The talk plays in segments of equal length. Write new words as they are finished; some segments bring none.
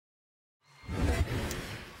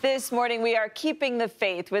This morning, we are keeping the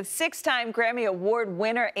faith with six-time Grammy Award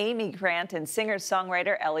winner Amy Grant and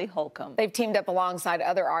singer-songwriter Ellie Holcomb. They've teamed up alongside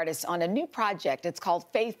other artists on a new project. It's called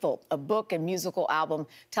Faithful, a book and musical album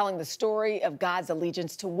telling the story of God's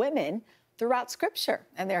allegiance to women throughout Scripture.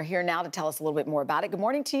 And they're here now to tell us a little bit more about it. Good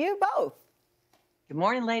morning to you both. Good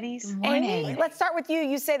morning, ladies. Good morning. Amy, let's start with you.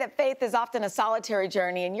 You say that faith is often a solitary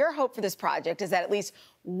journey, and your hope for this project is that at least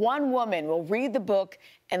one woman will read the book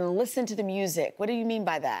and listen to the music. What do you mean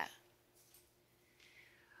by that?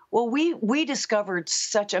 Well, we discovered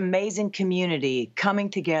such amazing community coming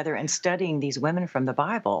together and studying these women from the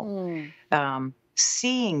Bible,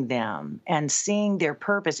 seeing them and seeing their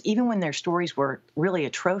purpose, even when their stories were really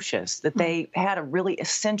atrocious, that they had a really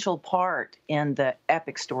essential part in the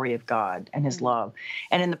epic story of God and his love.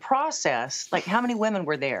 And in the process, like, how many women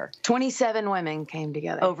were there? 27 women came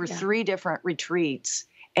together. Over 3 different retreats.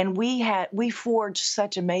 And we forged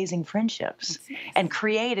such amazing friendships and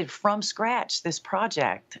created from scratch this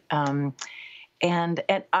project. I mean,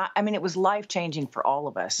 it was life-changing for all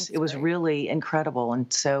of us. It was really incredible.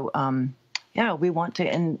 And so, yeah, we want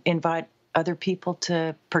to invite other people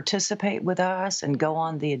to participate with us and go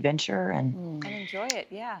on the adventure and enjoy it.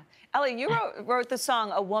 Yeah. Ellie, you wrote the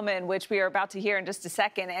song "A Woman," which we are about to hear in just a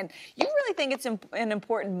second, and you really think it's an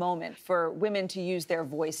important moment for women to use their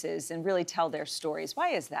voices and really tell their stories. Why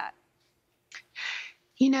is that?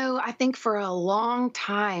 You know, I think for a long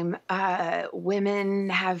time, women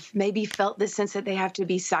have maybe felt this sense that they have to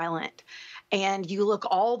be silent. And you look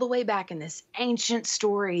all the way back in this ancient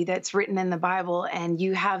story that's written in the Bible, and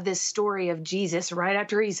you have this story of Jesus right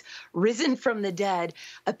after he's risen from the dead,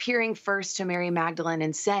 appearing first to Mary Magdalene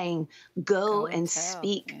and saying, go and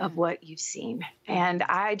speak of what you've seen. And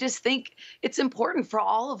I just think it's important for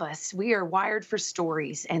all of us. We are wired for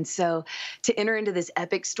stories. And so to enter into this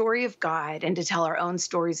epic story of God and to tell our own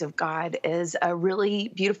stories of God is a really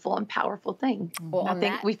beautiful and powerful thing. Well, I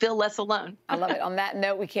think we feel less alone. I love it. On that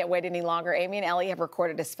note, we can't wait any longer. Amy and Ellie have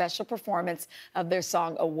recorded a special performance of their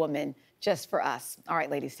song, "A Woman," just for us. All right,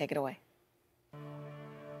 ladies, take it away.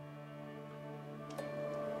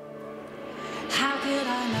 How could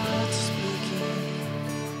I not speak it?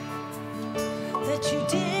 That you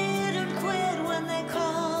didn't quit when they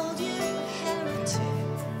called you heretic.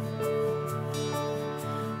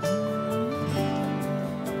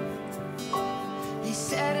 They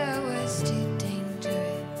said I was too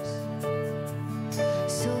dangerous.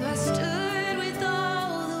 So I stood with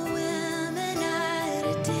all the women at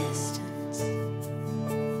a distance.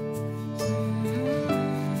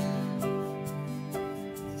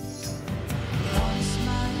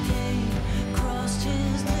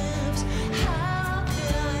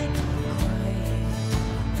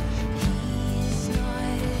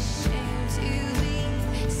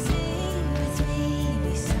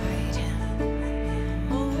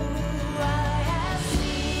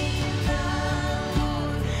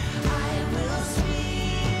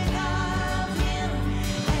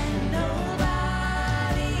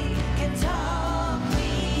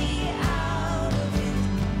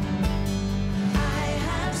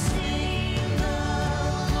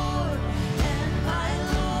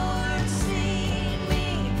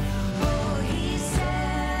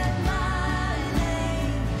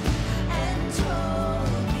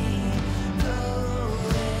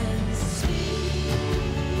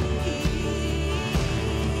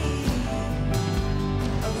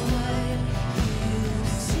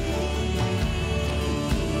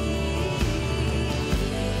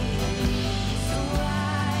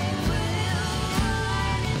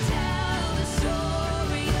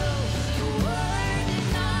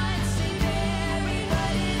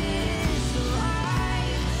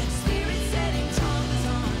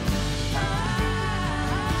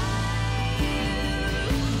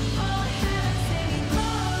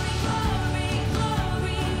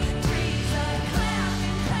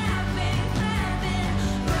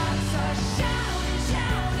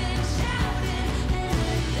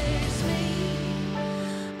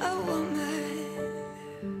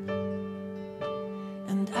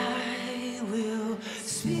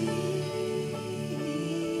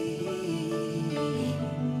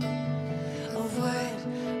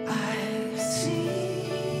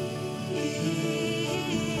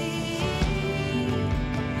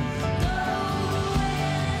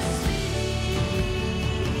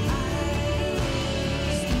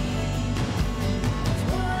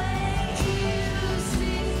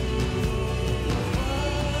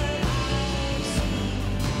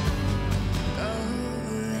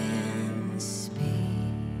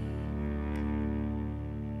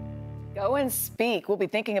 Go and speak. We'll be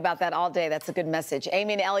thinking about that all day. That's a good message.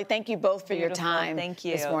 Amy and Ellie, thank you both for your Beautiful. time Thank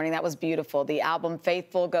you. this morning. That was beautiful. The album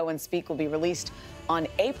Faithful, Go and Speak will be released on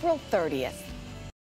April 30th.